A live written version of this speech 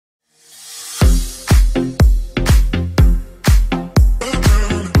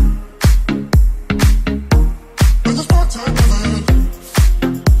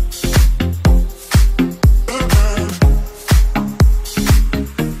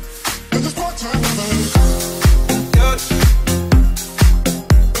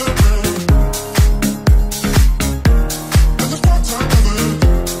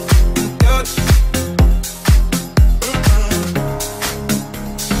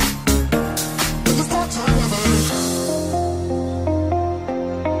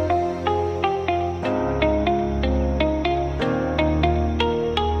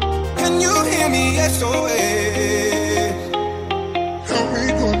this away. Help me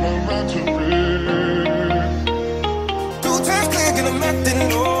put my mind to rest. 2 times click and I'm acting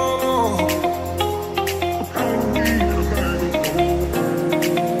low.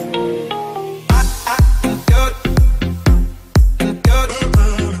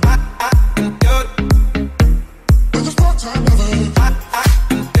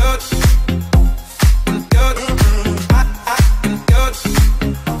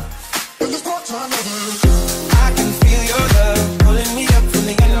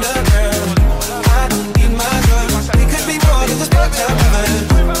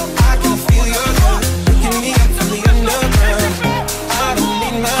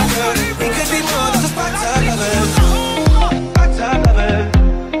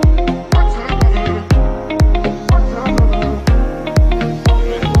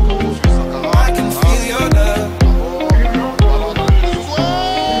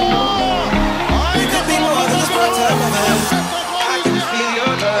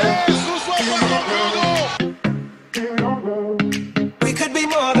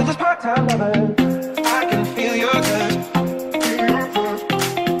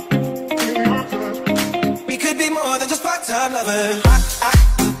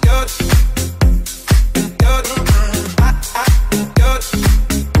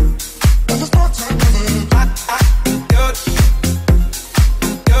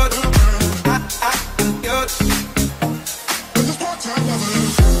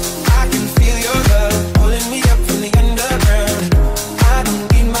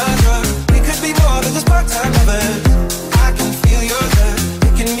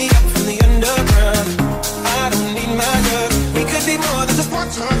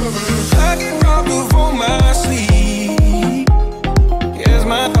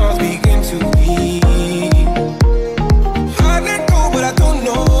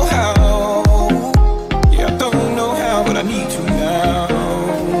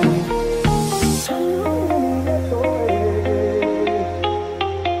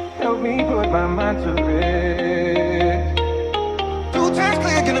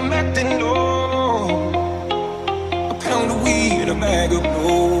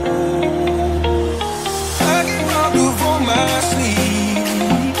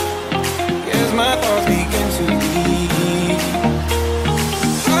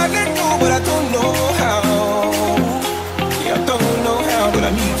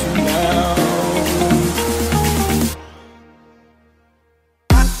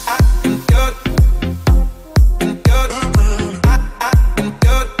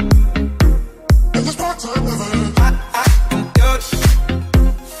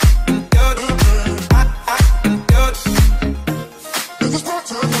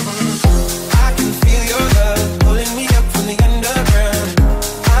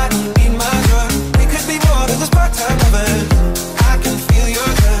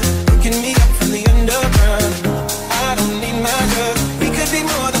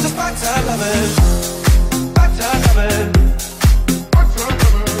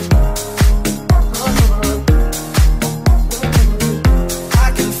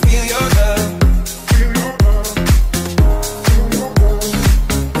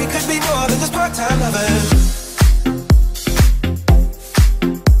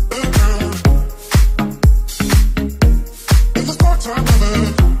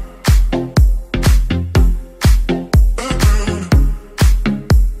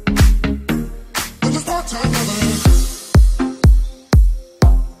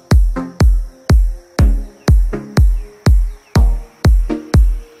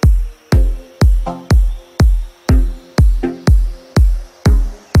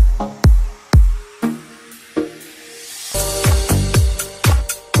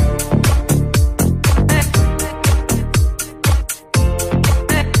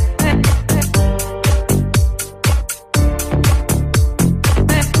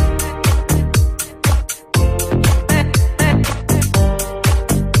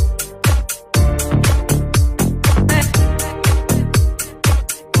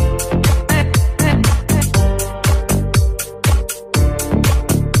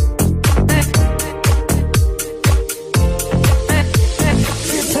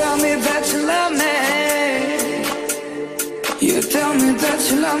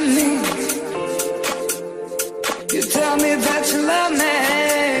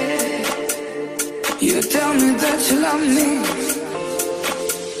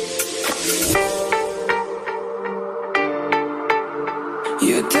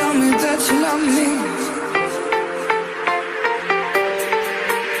 You tell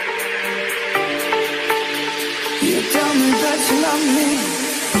me that you love me.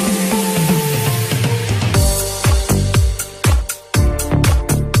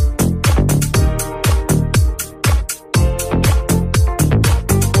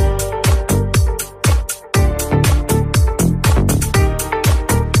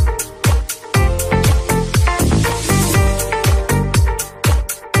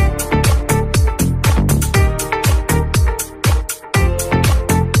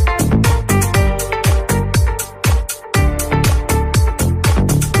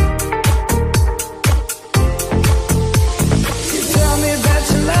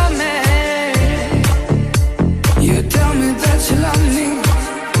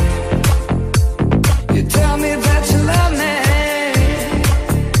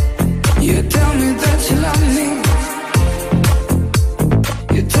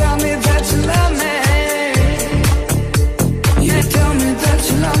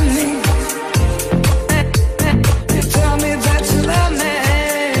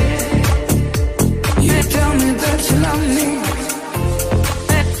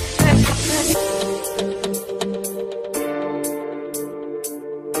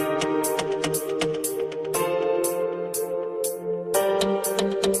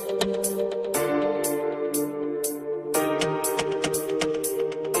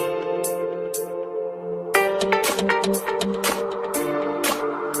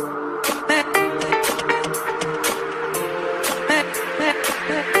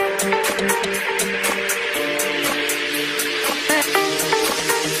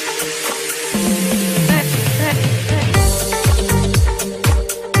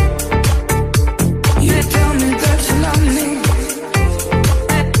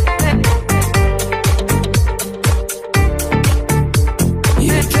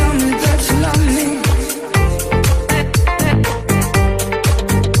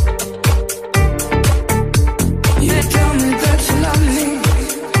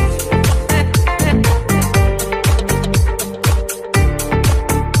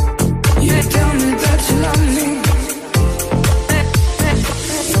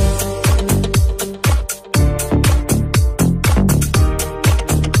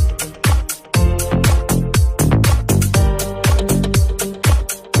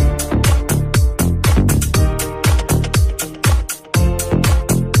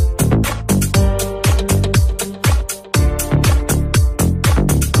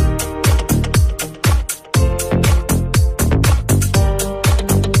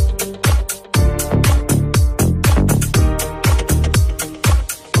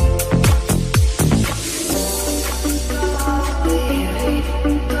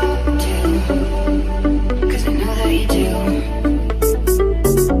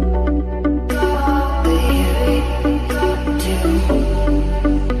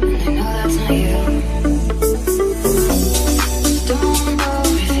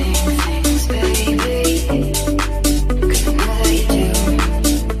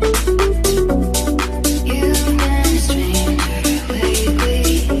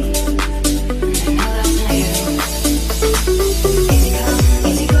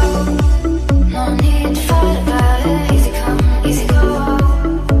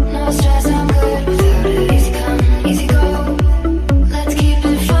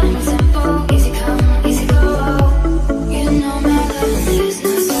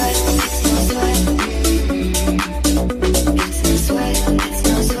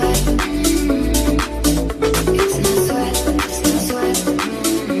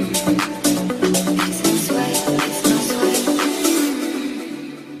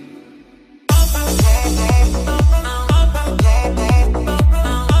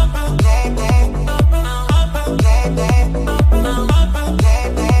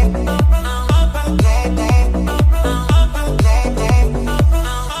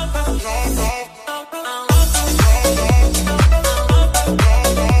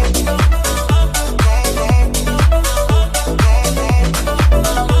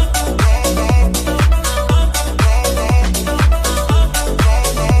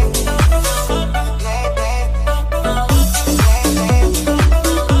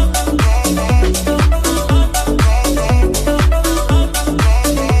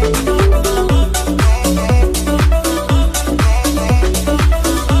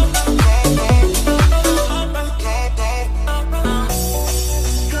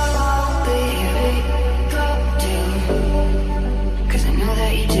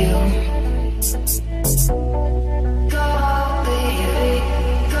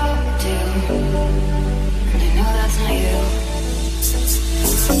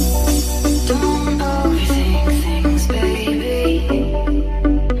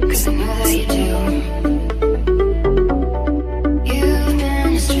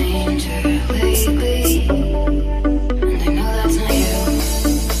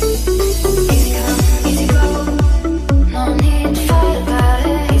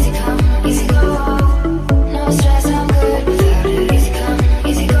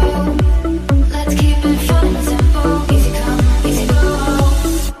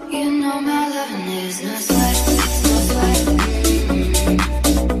 My loving is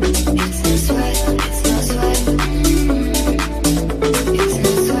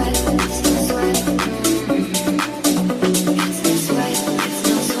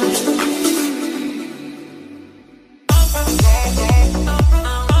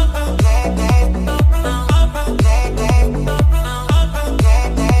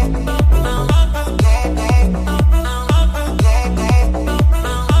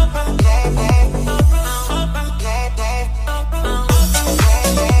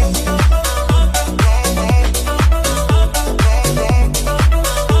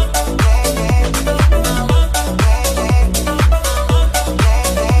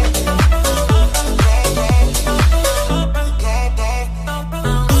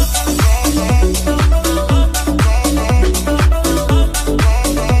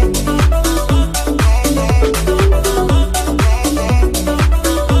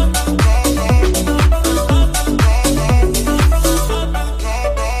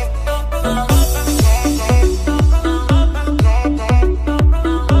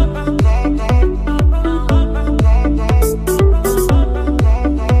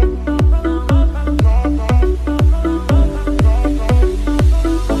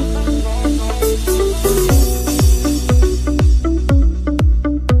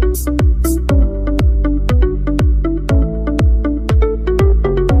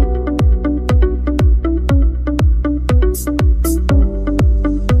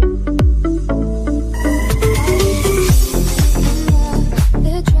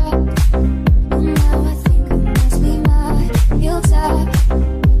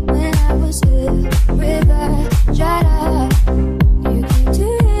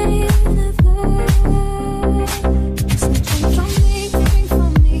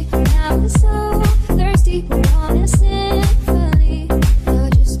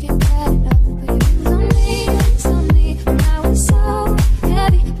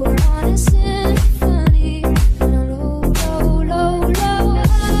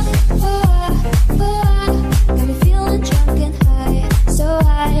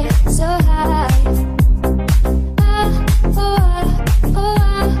so high.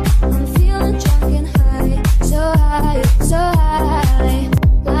 I'm feeling drunk and high, so high, so high.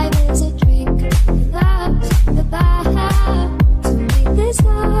 Life is a drink, love's the bar to make these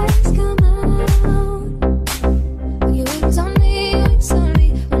stars come out. You winked on me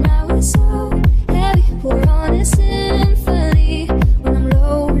when I was so heavy. Pour on a symphony when I'm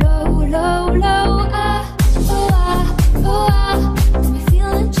low, low, low, low. Got me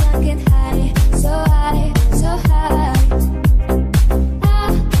feeling drunk and high, so high, so high.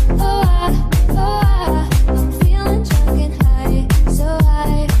 I'm feeling drunk and high, so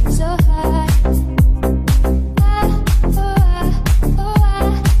high, so high.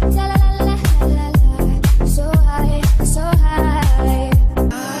 La la la la la la, so high, so high.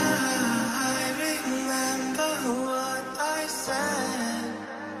 I remember what I said,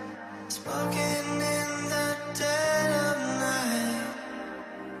 spoken in the dead of night.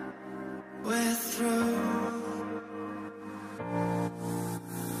 We're through.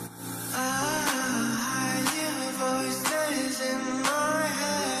 I hear voices in my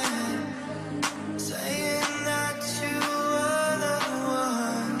head saying that you were the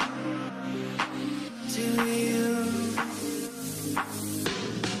one. Do you?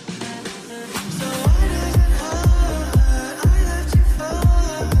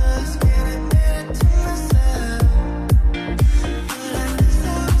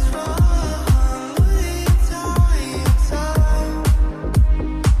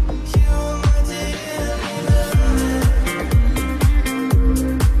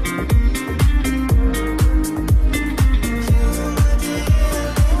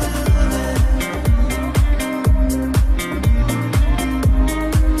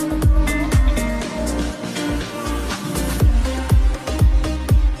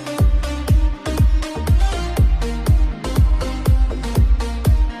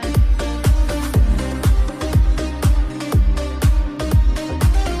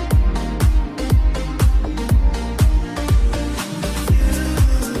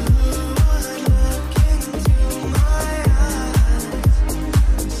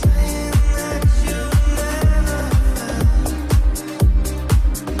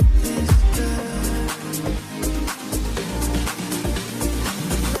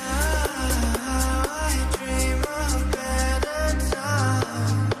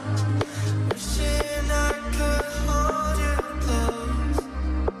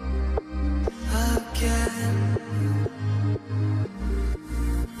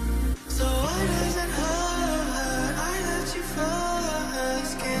 So why does it hurt? I left you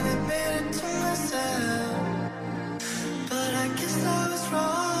first, can't admit it to myself. But I guess I was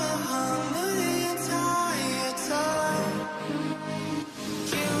wrong the entire time.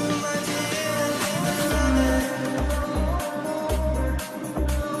 You were my dear beloved.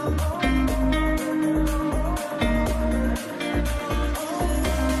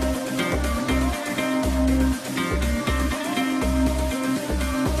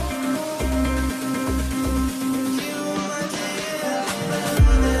 You were my dear beloved.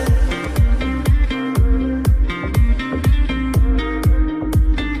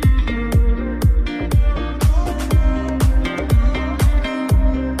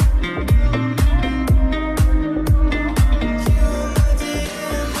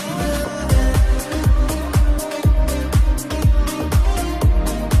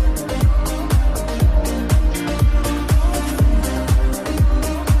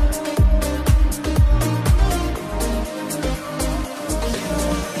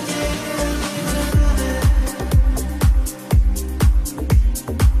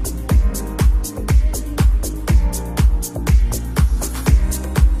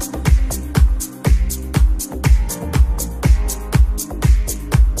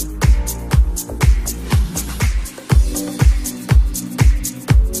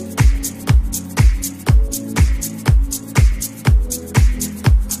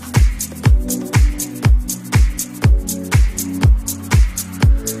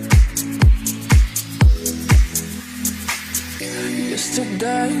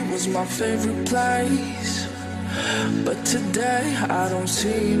 Yesterday was my favorite place, but today I don't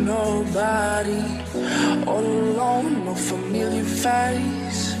see nobody. All alone, no familiar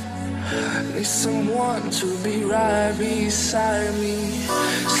face. Need someone to be right beside me.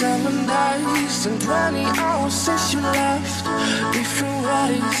 7 days and 20 hours since you left. Different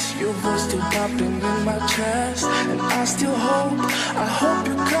ways, your voice still popping in my chest. And I still hope, I hope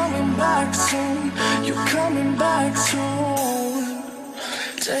you're coming back soon. You're coming back soon.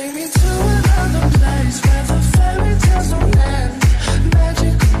 Take me to another place where the fairy tales don't end.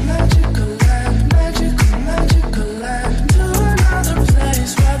 Magical, magical land, magical, magical land. To another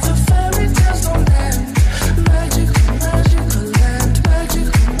place where the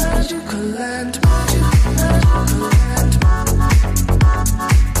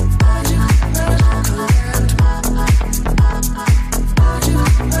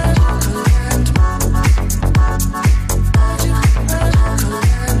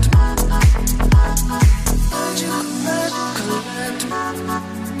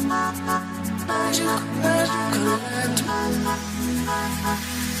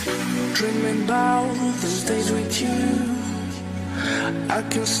Dreaming about those days with you. I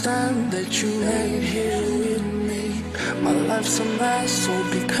can't stand that you ain't here with me. My life's a mess all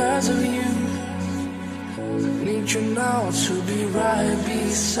because of you. Need you now to be right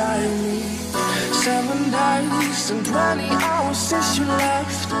beside me. 7 days and 20 hours since you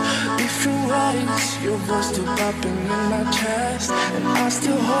left. Different ways, your voice still popping in my chest. And I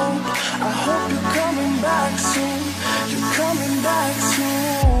still hope, I hope you're coming back soon. You're coming back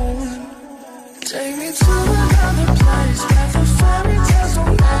soon. Take me to another place where the fairy tales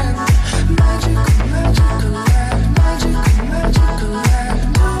don't end. Magical, magical land, magical, magical land.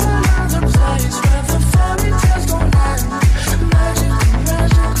 To another place where the fairy tales don't end. Magical,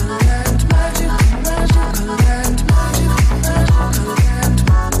 magical land, magical, magical land, magical, magical land.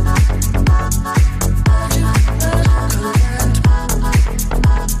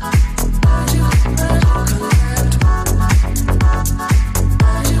 Magical, magical land.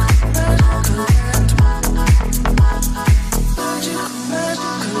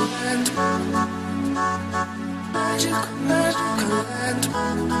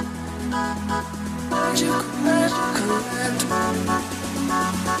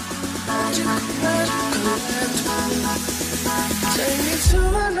 Magical, magical land. Take me to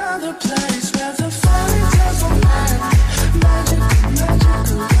another place where the fairy tales don't end. Magical,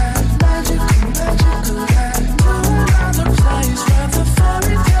 magical land, magical, magical land. To another place where the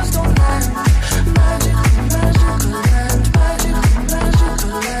fairy tales don't end. Magical, magical land, magical,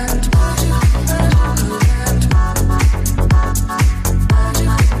 magical land, magical, magical land. Magical, magical land.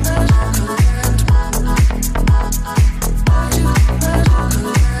 Magical, magical land.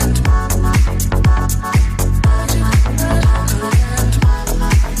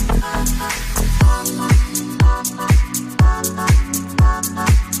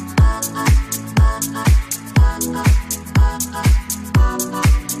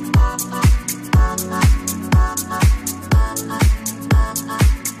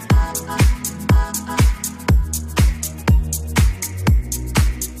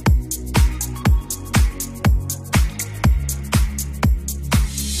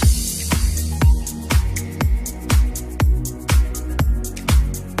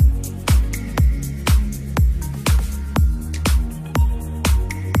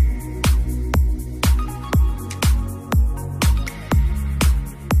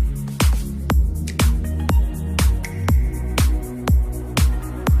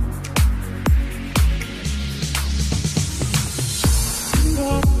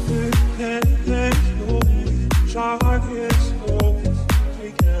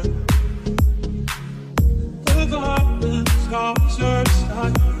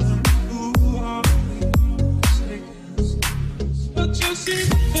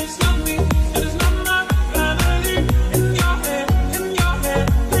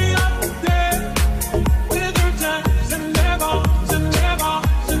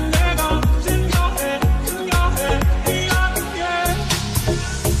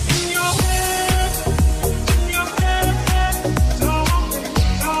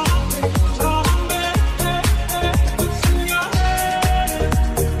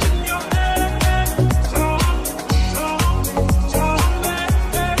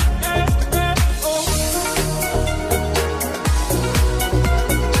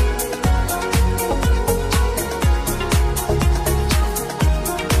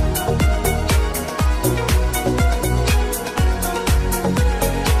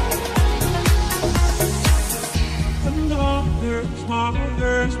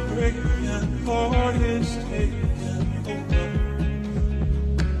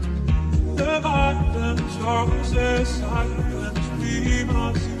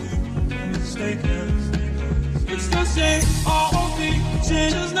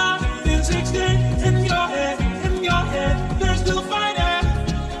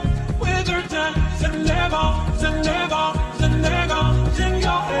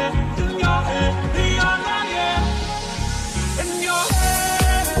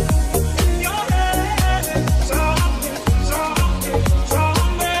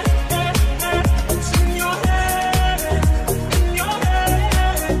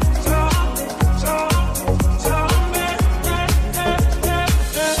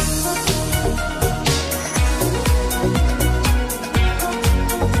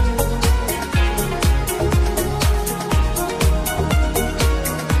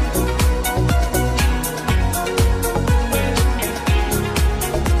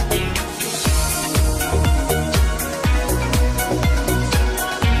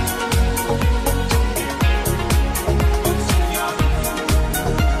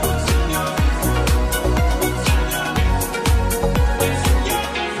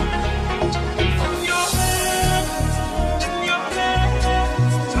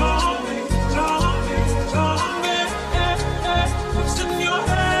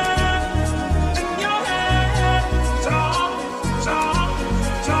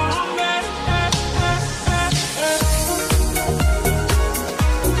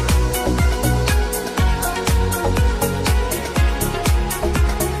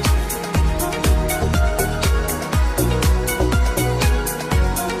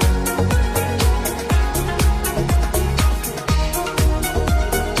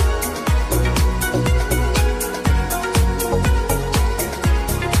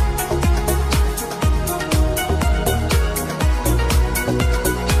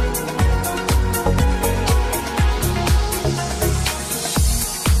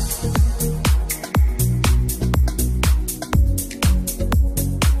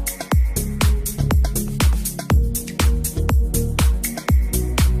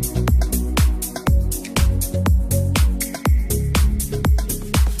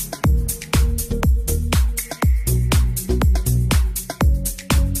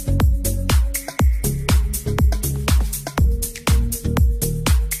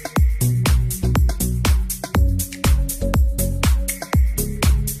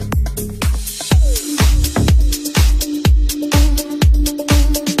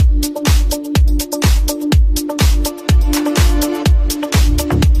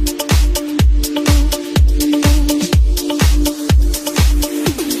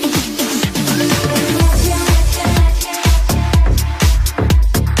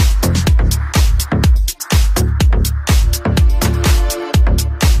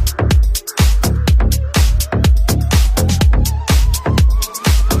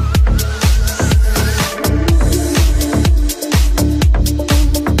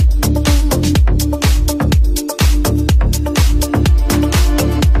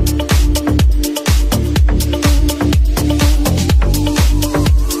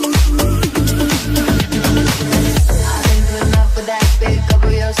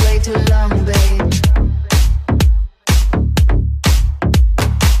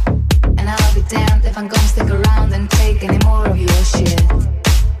 if I'm gonna stick around and take any more of your shit.